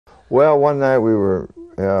Well, one night we were,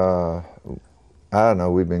 I don't know,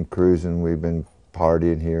 we've been cruising, we've been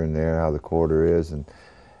partying here and there, how the quarter is, and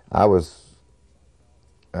I was,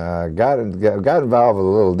 got involved with a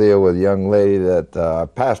little deal with a young lady that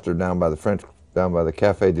pastored down by the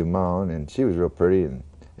Cafe Du Monde, and she was real pretty, and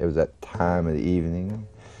it was that time of the evening.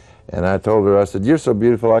 And I told her, I said, "You're so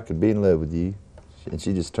beautiful, I could be in love with you." And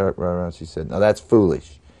she just turned right around, she said, "No, that's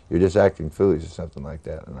foolish. You're just acting foolish," or something like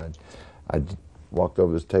that. And I walked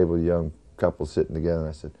over to this table, a young couple sitting together, and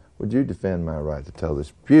I said, "Would you defend my right to tell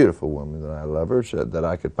this beautiful woman that I love her, that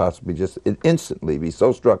I could possibly just instantly be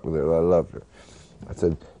so struck with her that I loved her?" I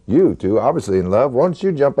said, "You two, obviously in love, why don't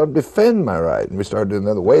you jump up and defend my right?" And we started doing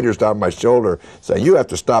that. The waiter stopped on my shoulder saying, "You have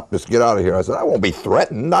to stop this, get out of here." I said, "I won't be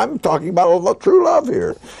threatened. I'm talking about true love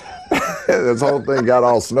here." This whole thing got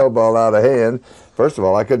all snowballed out of hand. First of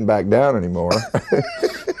all, I couldn't back down anymore.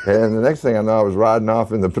 And the next thing I know, I was riding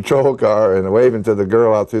off in the patrol car and waving to the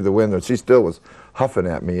girl out through the window. She still was huffing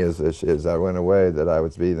at me as I went away that I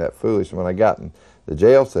was being that foolish. And when I got in the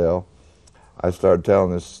jail cell, I started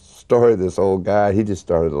telling this story of this old guy. He just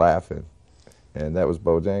started laughing. And that was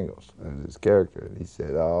Bojangles, his character. And he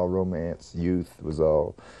said, "Oh, romance, youth was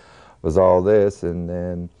all this." And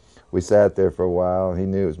then we sat there for a while. He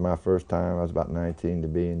knew it was my first time. I was about 19 to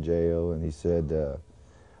be in jail. And he said,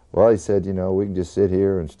 well, he said, "You know, we can just sit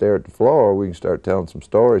here and stare at the floor, or we can start telling some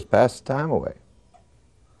stories, pass the time away."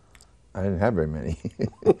 I didn't have very many.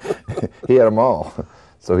 He had them all.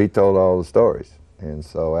 So he told all the stories. And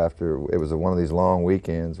so after, it was one of these long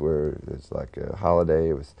weekends where it's like a holiday.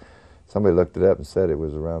 It was, somebody looked it up and said it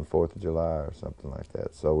was around 4th of July or something like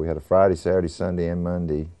that. So we had a Friday, Saturday, Sunday, and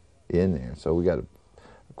Monday in there. So we got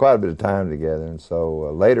quite a bit of time together. And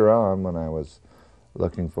so later on, when I was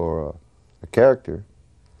looking for a character,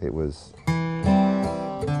 it was, "I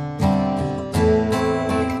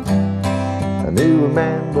knew a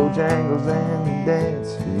man, Bojangles, and he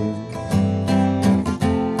danced for you.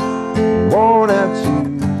 Worn out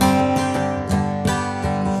shoes,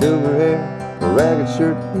 silver hair, a ragged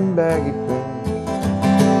shirt, and baggy clothes.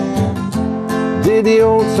 Did the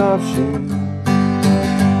old soft shoe.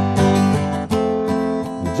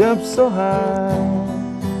 You jumped so high,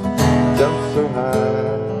 jumped so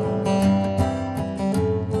high.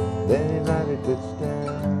 Then he lightly touched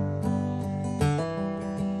down."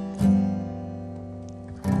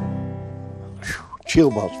 Chill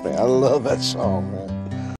bumps, man. I love that song, man.